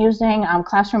we've been using.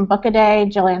 Classroom Book a Day,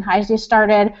 Jillian Heisey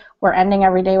started. We're ending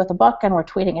every day with a book, and we're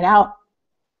tweeting it out.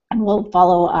 And we'll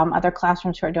follow other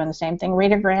classrooms who are doing the same thing.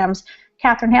 Readagrams,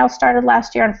 Catherine Hale started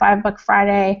last year on 5 Book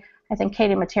Friday. I think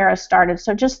Katie Matera started.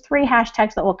 So just 3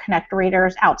 hashtags that will connect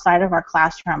readers outside of our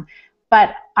classroom.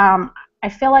 But I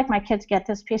feel like my kids get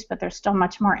this piece, but they're still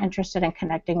much more interested in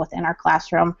connecting within our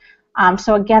classroom.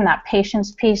 So again, that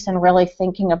patience piece and really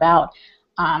thinking about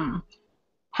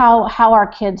how our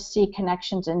kids see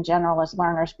connections in general as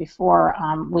learners before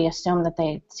we assume that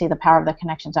they see the power of the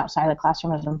connections outside the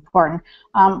classroom is important.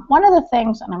 One of the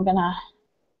things, and I'm gonna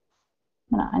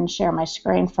unshare my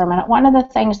screen for a minute. One of the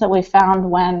things that we found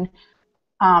when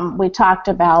we talked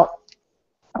about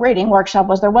reading workshop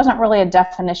was there wasn't really a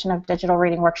definition of digital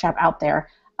reading workshop out there.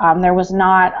 There was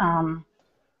not,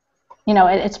 you know,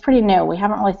 it's pretty new. We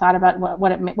haven't really thought about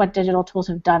what digital tools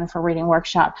have done for reading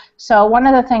workshop. So one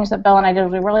of the things that Bill and I did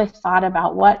was we really thought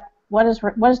about what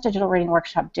does digital reading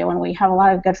workshop do, and we have a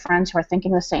lot of good friends who are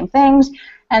thinking the same things,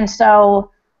 and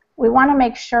so we want to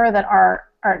make sure that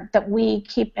that we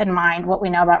keep in mind what we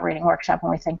know about reading workshop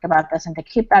when we think about this, and to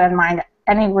keep that in mind,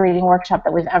 any reading workshop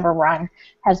that we've ever run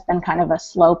has been kind of a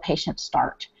slow, patient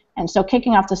start. And so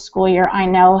kicking off the school year, I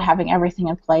know having everything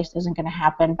in place isn't going to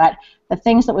happen, but the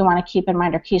things that we want to keep in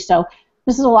mind are key. So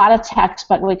this is a lot of text,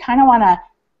 but we kind of want to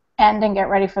end and get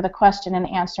ready for the question and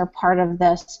answer part of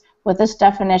this with this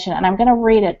definition, and I'm going to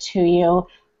read it to you.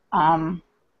 I'm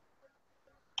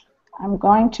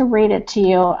going to read it to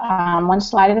you one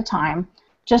slide at a time,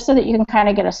 just so that you can kind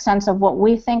of get a sense of what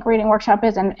we think reading workshop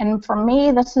is. And for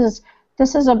me, this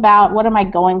is about what am I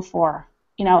going for?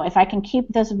 You know, if I can keep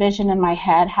this vision in my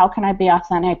head, how can I be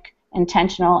authentic,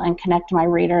 intentional, and connect to my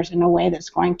readers in a way that's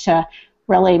going to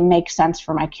really make sense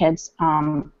for my kids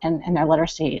and their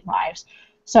literacy lives?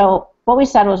 So what we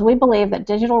said was we believe that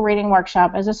digital reading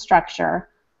workshop is a structure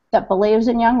that believes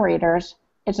in young readers.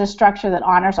 It's a structure that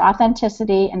honors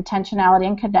authenticity, intentionality,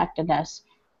 and connectedness.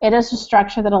 It is a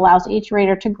structure that allows each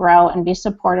reader to grow and be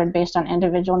supported based on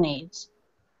individual needs.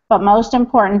 But most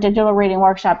important, digital reading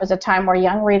workshop is a time where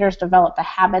young readers develop the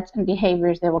habits and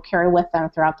behaviors they will carry with them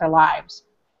throughout their lives.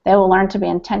 They will learn to be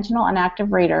intentional and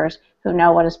active readers who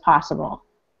know what is possible.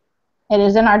 It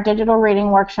is in our digital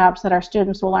reading workshops that our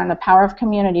students will learn the power of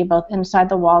community both inside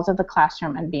the walls of the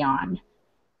classroom and beyond.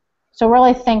 So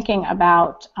really thinking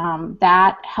about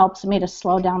that helps me to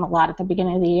slow down a lot at the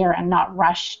beginning of the year and not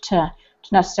rush to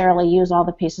necessarily use all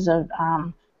the pieces of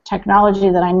technology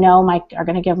that I know are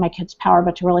going to give my kids power,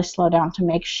 but to really slow down to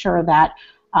make sure that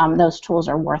those tools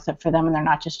are worth it for them and they're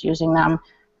not just using them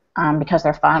because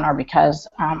they're fun or because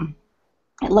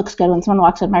it looks good when someone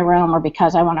walks in my room or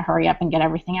because I want to hurry up and get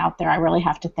everything out there. I really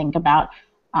have to think about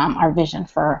our vision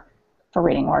for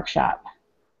reading workshop.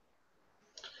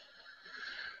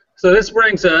 So this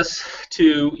brings us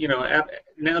to, you know,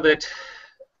 now that,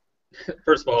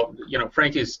 first of all, you know,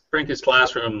 Franki's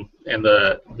classroom and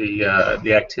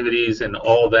the activities and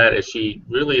all of that, as she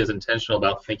really is intentional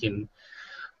about thinking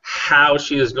how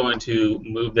she is going to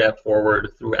move that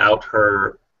forward throughout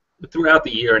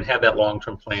the year and have that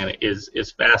long-term plan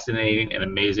is fascinating and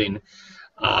amazing,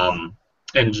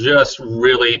 and just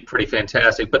really pretty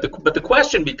fantastic. But the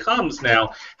question becomes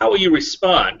now, how will you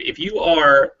respond if you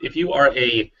are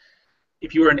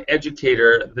an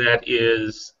educator that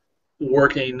is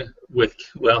working with,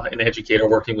 well, an educator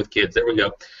working with kids, there we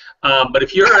go. But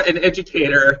if you're an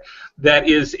educator that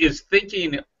is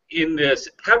thinking in this,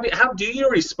 how do you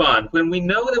respond when we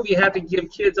know that we have to give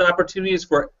kids opportunities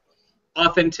for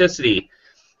authenticity,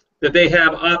 that they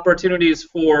have opportunities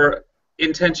for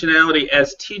intentionality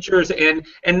as teachers, and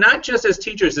not just as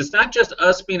teachers. It's not just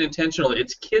us being intentional,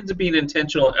 it's kids being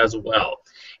intentional as well.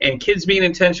 And kids being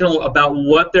intentional about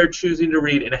what they're choosing to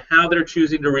read and how they're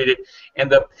choosing to read it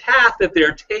and the path that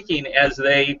they're taking as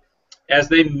they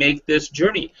make this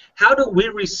journey. How do we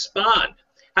respond?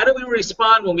 How do we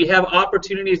respond when we have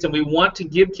opportunities and we want to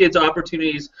give kids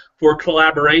opportunities for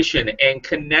collaboration and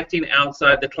connecting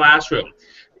outside the classroom?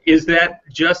 Is that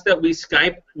just that we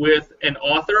Skype with an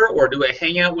author, or do I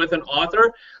hang out with an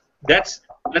author? That's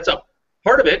a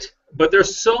part of it, but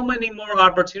there's so many more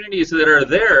opportunities that are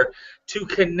there to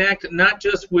connect, not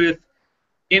just with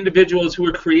individuals who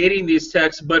are creating these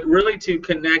texts, but really to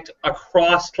connect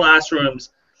across classrooms,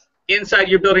 inside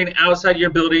your building, outside your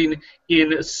building,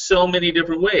 in so many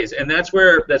different ways. And that's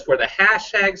where the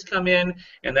hashtags come in,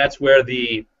 and that's where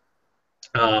the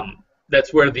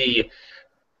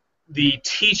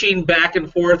teaching back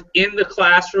and forth in the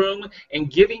classroom and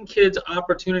giving kids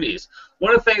opportunities.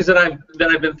 One of the things that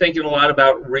I've been thinking a lot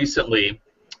about recently,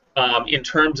 in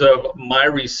terms of my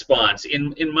response,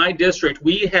 in my district,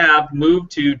 we have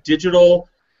moved to digital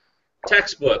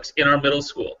textbooks in our middle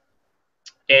school,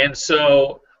 and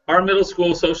so our middle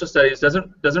school social studies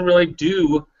doesn't really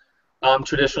do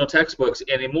traditional textbooks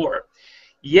anymore.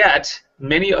 Yet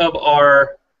many of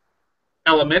our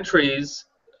elementaries,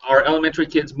 our elementary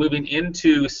kids moving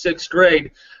into 6th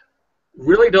grade,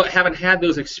 really haven't had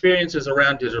those experiences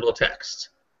around digital text.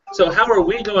 So how are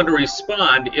we going to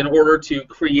respond in order to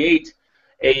create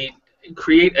a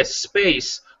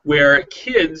space where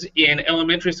kids in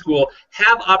elementary school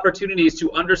have opportunities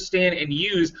to understand and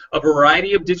use a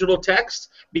variety of digital text,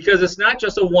 because it's not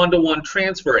just a one-to-one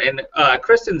transfer. And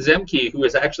Kristen Zemke, who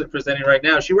is actually presenting right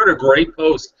now, she wrote a great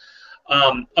post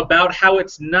about how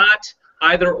it's not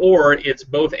either or, it's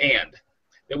both and.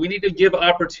 That we need to give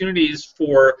opportunities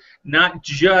for not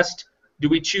just do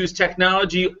we choose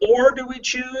technology or do we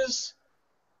choose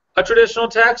a traditional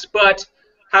text, but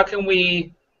how can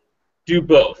we do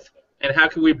both? And how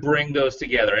can we bring those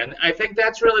together? And I think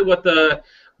that's really what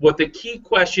the key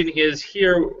question is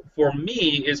here for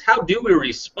me, is how do we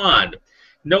respond?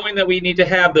 Knowing that we need to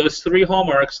have those 3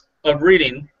 hallmarks of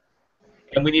reading,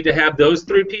 and we need to have those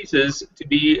 3 pieces to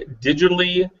be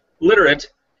digitally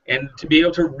literate and to be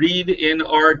able to read in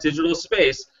our digital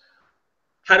space.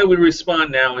 How do we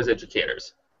respond now as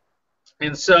educators?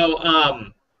 And so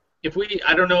I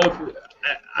don't know if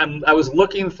I was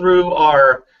looking through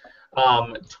our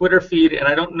Twitter feed, and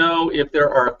I don't know if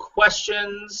there are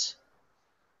questions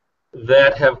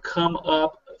that have come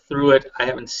up through it. I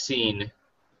haven't seen.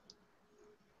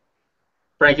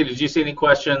 Frankie, did you see any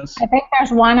questions? I think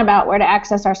there's one about where to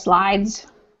access our slides.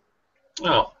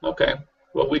 Oh, okay.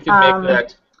 Well, we can make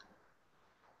that.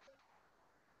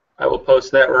 I will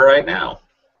post that right now.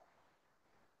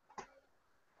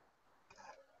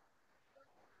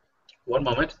 One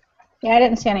moment. Yeah, I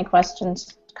didn't see any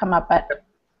questions come up, but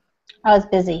I was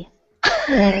busy.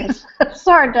 It's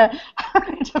hard to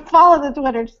follow the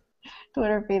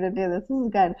Twitter feed and do this. This is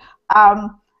good.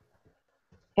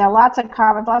 Yeah, lots of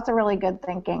comments, lots of really good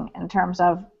thinking in terms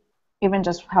of even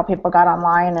just how people got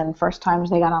online and first times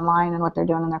they got online and what they're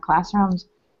doing in their classrooms.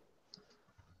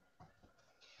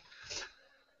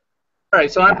 All right,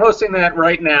 so I'm posting that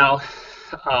right now.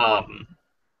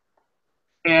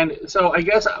 And so I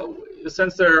guess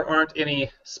since there aren't any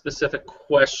specific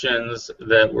questions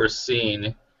that we're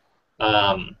seeing,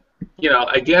 you know,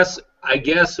 I guess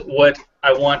what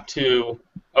I want to,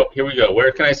 oh, here we go.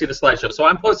 Where can I see the slideshow? So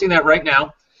I'm posting that right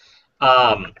now.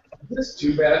 This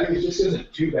 2 batteries just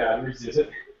isn't 2 batteries, is it?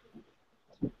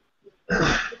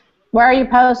 Where are you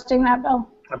posting that, Bill?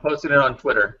 I'm posting it on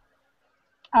Twitter.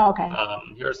 Oh, okay.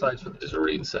 Here are slides for the digital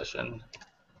reading session.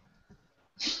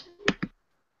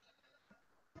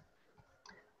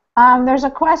 There's a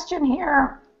question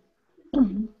here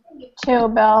too,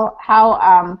 Bill.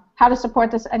 How to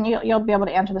support this, and you'll be able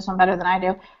to answer this one better than I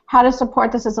do. How to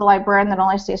support this as a librarian that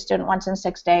only sees a student once in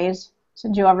 6 days?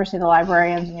 Since you oversee the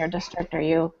librarians in your district, are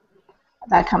you?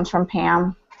 That comes from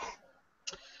Pam.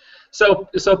 So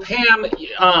Pam,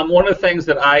 one of the things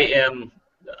that I am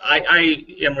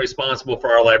responsible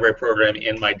for our library program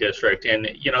in my district, and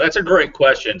you know that's a great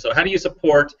question. So how do you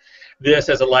support this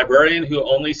as a librarian who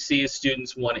only sees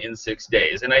students 1 in 6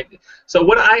 days? And so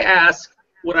what I ask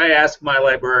my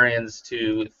librarians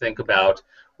to think about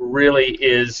really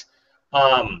is,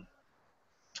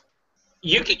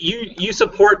 you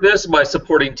support this by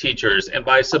supporting teachers and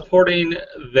by supporting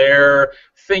their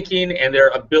thinking and their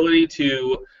ability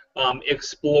to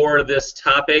explore this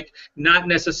topic, not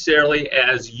necessarily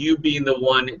as you being the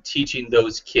one teaching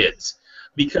those kids.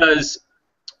 Because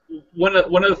one of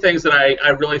the things that I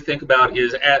really think about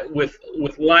is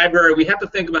with library, we have to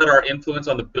think about our influence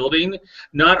on the building,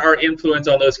 not our influence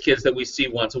on those kids that we see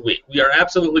once a week. We are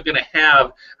absolutely going to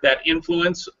have that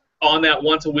influence on that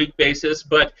once a week basis,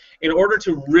 but in order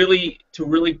to really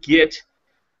get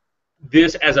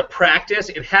this as a practice,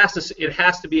 it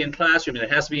has to be in classroom, and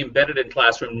it has to be embedded in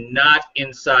classroom, not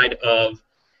inside of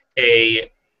a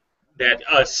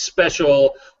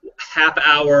special half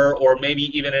hour or maybe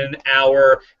even an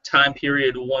hour time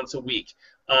period once a week.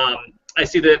 I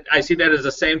see that as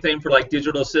the same thing for like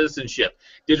digital citizenship.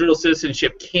 Digital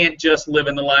citizenship can't just live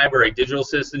in the library. Digital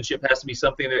citizenship has to be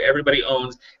something that everybody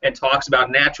owns and talks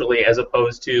about naturally, as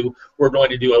opposed to we're going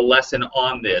to do a lesson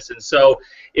on this. And so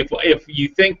if you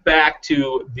think back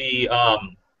to the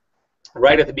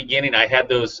right at the beginning, I had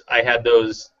those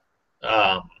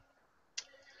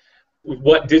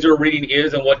what digital reading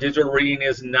is and what digital reading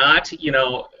is not. You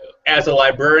know, as a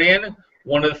librarian,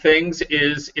 one of the things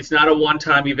is it's not a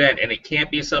one-time event, and it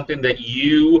can't be something that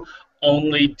you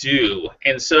only do.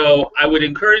 And so I would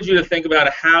encourage you to think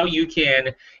about how you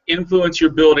can influence your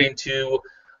building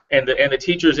and the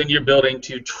teachers in your building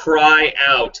to try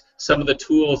out some of the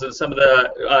tools and some of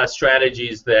the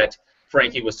strategies that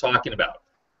Frankie was talking about.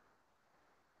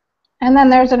 And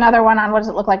then there's another one on what does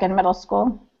it look like in middle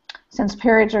school, since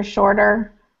periods are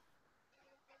shorter.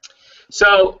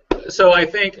 So I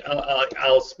think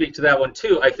I'll speak to that one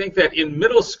too. I think that in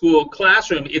middle school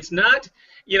classroom, it's not,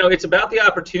 it's about the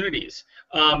opportunities.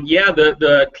 Yeah,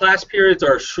 the class periods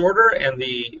are shorter, and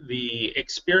the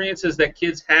experiences that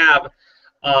kids have,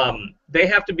 they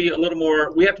have to be a little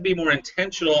more. We have to be more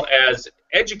intentional as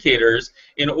educators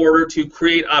in order to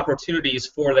create opportunities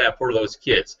for those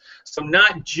kids. So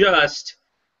not just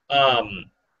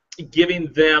giving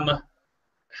them.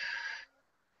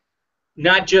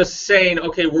 Not just saying,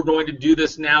 okay, we're going to do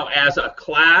this now as a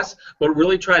class, but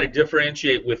really try to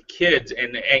differentiate with kids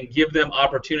and give them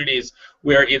opportunities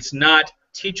where it's not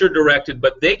teacher directed,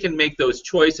 but they can make those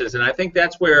choices. And I think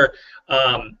that's where,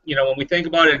 when we think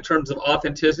about it in terms of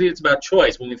authenticity, it's about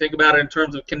choice. When we think about it in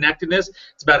terms of connectedness,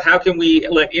 it's about how can we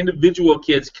let individual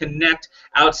kids connect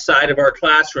outside of our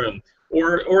classroom,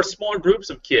 or smaller groups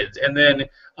of kids. And then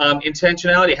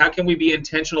intentionality, how can we be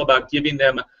intentional about giving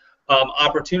them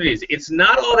opportunities? It's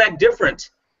not all that different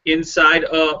inside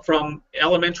from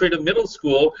elementary to middle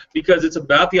school, because it's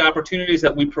about the opportunities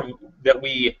that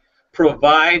we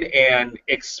provide and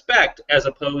expect, as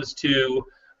opposed to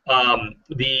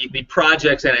the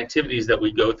projects and activities that we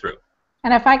go through.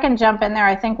 And if I can jump in there,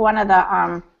 I think one of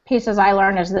the pieces I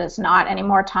learned is that it's not any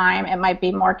more time. It might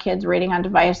be more kids reading on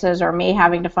devices, or me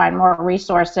having to find more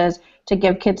resources to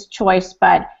give kids choice,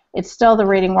 but it's still the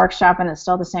reading workshop, and it's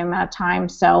still the same amount of time.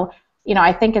 So,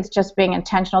 I think it's just being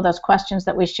intentional. Those questions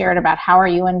that we shared about how are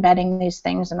you embedding these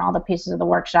things in all the pieces of the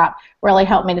workshop really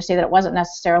helped me to see that it wasn't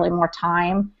necessarily more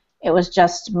time. It was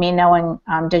just me knowing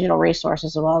digital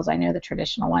resources as well as I knew the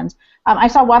traditional ones. I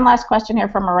saw one last question here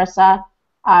from Marissa,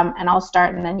 and I'll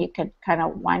start, and then you could kind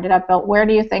of wind it up. But where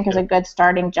do you think is a good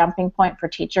starting jumping point for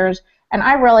teachers? And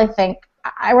I really think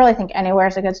anywhere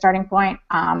is a good starting point.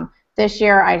 This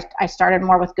year, I started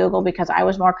more with Google because I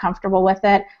was more comfortable with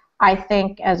it. I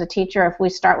think as a teacher, if we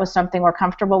start with something we're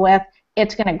comfortable with,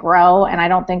 it's going to grow, and I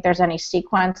don't think there's any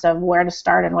sequence of where to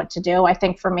start and what to do. I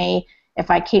think for me, if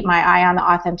I keep my eye on the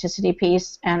authenticity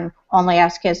piece and only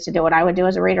ask kids to do what I would do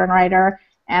as a reader and writer,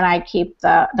 and I keep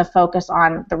the focus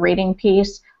on the reading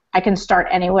piece, I can start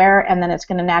anywhere, and then it's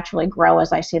going to naturally grow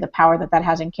as I see the power that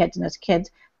has in kids. And as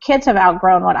kids have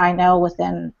outgrown what I know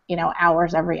within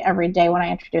hours every day when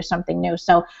I introduce something new.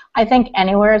 So I think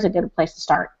anywhere is a good place to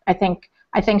start. I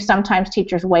think sometimes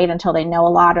teachers wait until they know a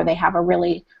lot, or they have a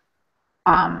really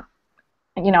a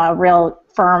real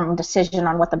firm decision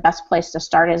on what the best place to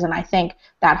start is, and I think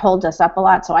that holds us up a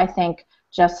lot. So I think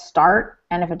just start,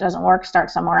 and if it doesn't work, start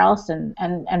somewhere else and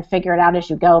figure it out as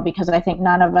you go, because I think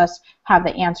none of us have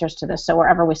the answers to this, so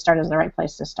wherever we start is the right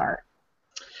place to start.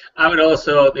 I would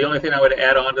also, the only thing I would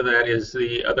add on to that is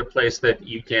the other place that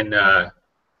you can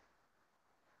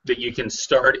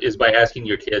start is by asking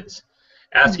your kids.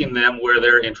 Asking them where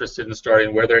they're interested in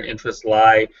starting, where their interests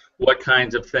lie, what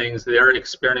kinds of things they're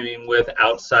experimenting with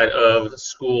outside of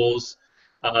schools,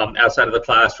 outside of the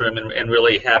classroom, and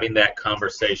really having that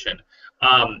conversation.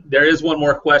 There is one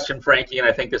more question, Frankie, and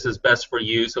I think this is best for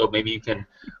you, so maybe you can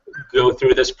go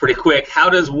through this pretty quick.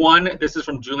 This is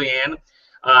from Julianne,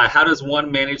 how does one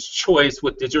manage choice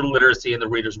with digital literacy in the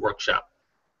Reader's Workshop?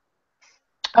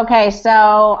 Okay,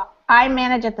 so I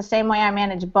manage it the same way I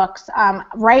manage books.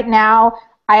 Right now,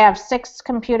 I have 6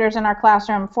 computers in our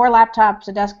classroom, 4 laptops,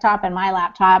 a desktop, and my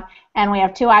laptop, and we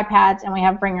have 2 iPads, and we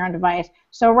have Bring Your Own Device.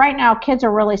 So right now, kids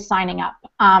are really signing up,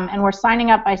 and we're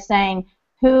signing up by saying,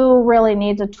 who really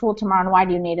needs a tool tomorrow, and why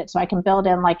do you need it? So I can build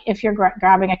in, like, if you're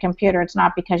grabbing a computer, it's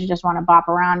not because you just want to bop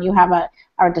around. You have a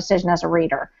decision as a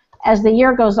reader. As the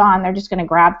year goes on, they're just going to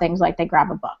grab things like they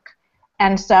grab a book.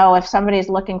 And so if somebody's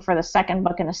looking for the second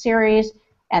book in a series,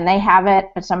 and they have it,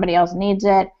 but somebody else needs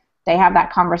it, they have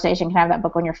that conversation, can have that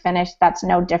book when you're finished. That's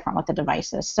no different with the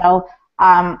devices. So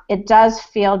it does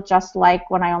feel just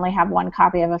like when I only have one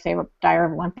copy of a favorite Diary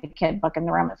of a Wimpy Kid book in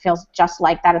the room. It feels just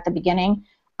like that at the beginning.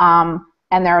 And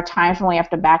there are times when we have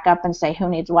to back up and say who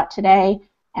needs what today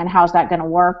and how's that going to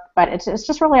work. But it's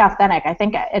just really authentic. I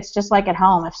think it's just like at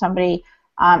home. If somebody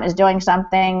is doing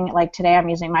something, like today I'm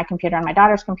using my computer and my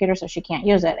daughter's computer so she can't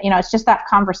use it. It's just that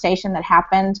conversation that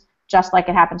happens just like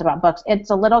it happens about books.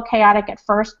 It's a little chaotic at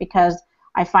first because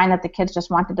I find that the kids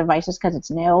just want the devices because it's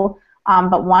new.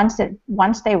 But once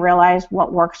they realize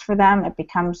what works for them, it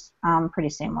becomes pretty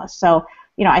seamless. So,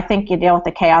 I think you deal with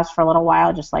the chaos for a little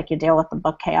while, just like you deal with the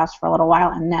book chaos for a little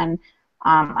while, and then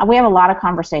we have a lot of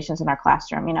conversations in our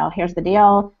classroom. Here's the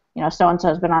deal. So-and-so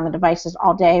has been on the devices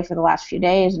all day for the last few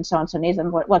days, and so-and-so needs them.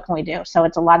 What can we do? So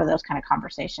it's a lot of those kind of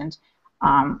conversations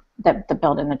that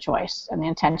build in the choice and the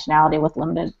intentionality with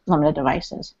limited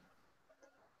devices.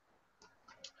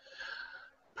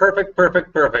 Perfect.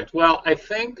 Well, I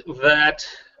think that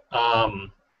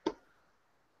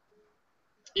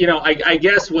I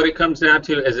guess what it comes down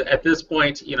to is at this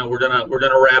point, we're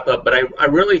gonna wrap up. But I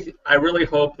really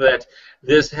hope that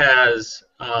this has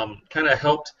kind of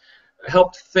helped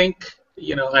think,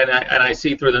 and I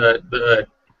see through the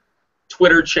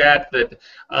Twitter chat that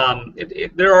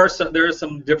there is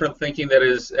some different thinking that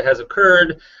has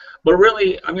occurred. But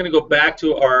really, I'm going to go back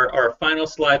to our final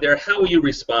slide there. How will you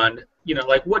respond?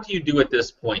 Like, what do you do at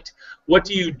this point? What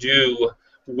do you do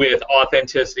with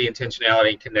authenticity,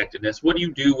 intentionality, and connectedness? What do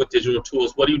you do with digital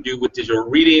tools? What do you do with digital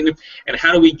reading? And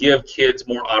how do we give kids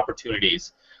more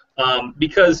opportunities?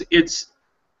 Because it's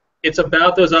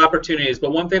about those opportunities.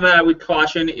 But one thing that I would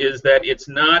caution is that it's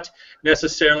not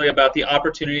necessarily about the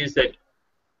opportunities that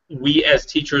we as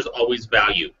teachers always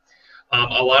value.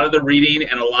 A lot of the reading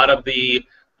and a lot of the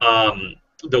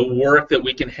work that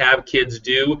we can have kids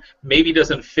do maybe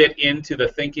doesn't fit into the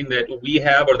thinking that we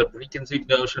have, or the preconceived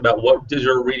notion about what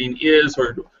digital reading is,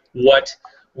 or what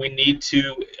we need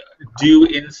to do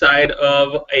inside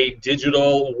of a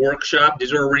digital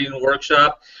reading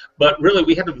workshop. But really,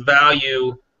 we have to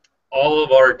value all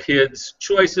of our kids'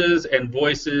 choices and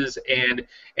voices, and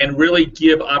really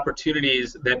give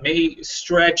opportunities that may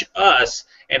stretch us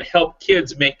and help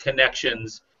kids make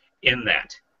connections in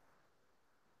that.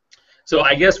 So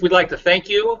I guess we'd like to thank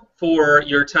you for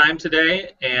your time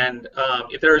today, and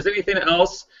if there is anything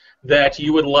else that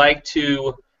you would like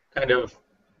to kind of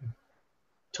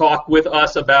talk with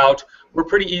us about, we're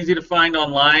pretty easy to find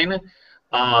online.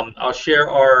 I'll share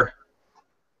our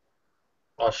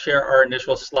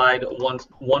initial slide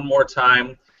one more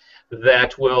time.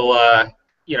 That will,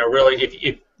 really,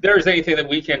 if there's anything that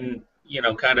we can,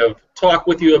 kind of talk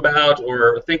with you about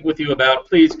or think with you about,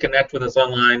 please connect with us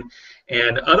online.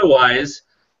 And otherwise,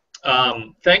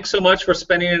 thanks so much for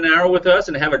spending an hour with us,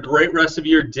 and have a great rest of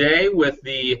your day with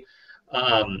the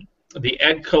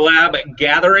Ed Collab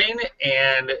gathering.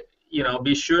 And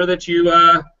be sure that you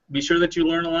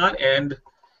learn a lot and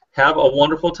have a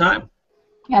wonderful time.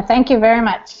 Yeah, thank you very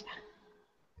much.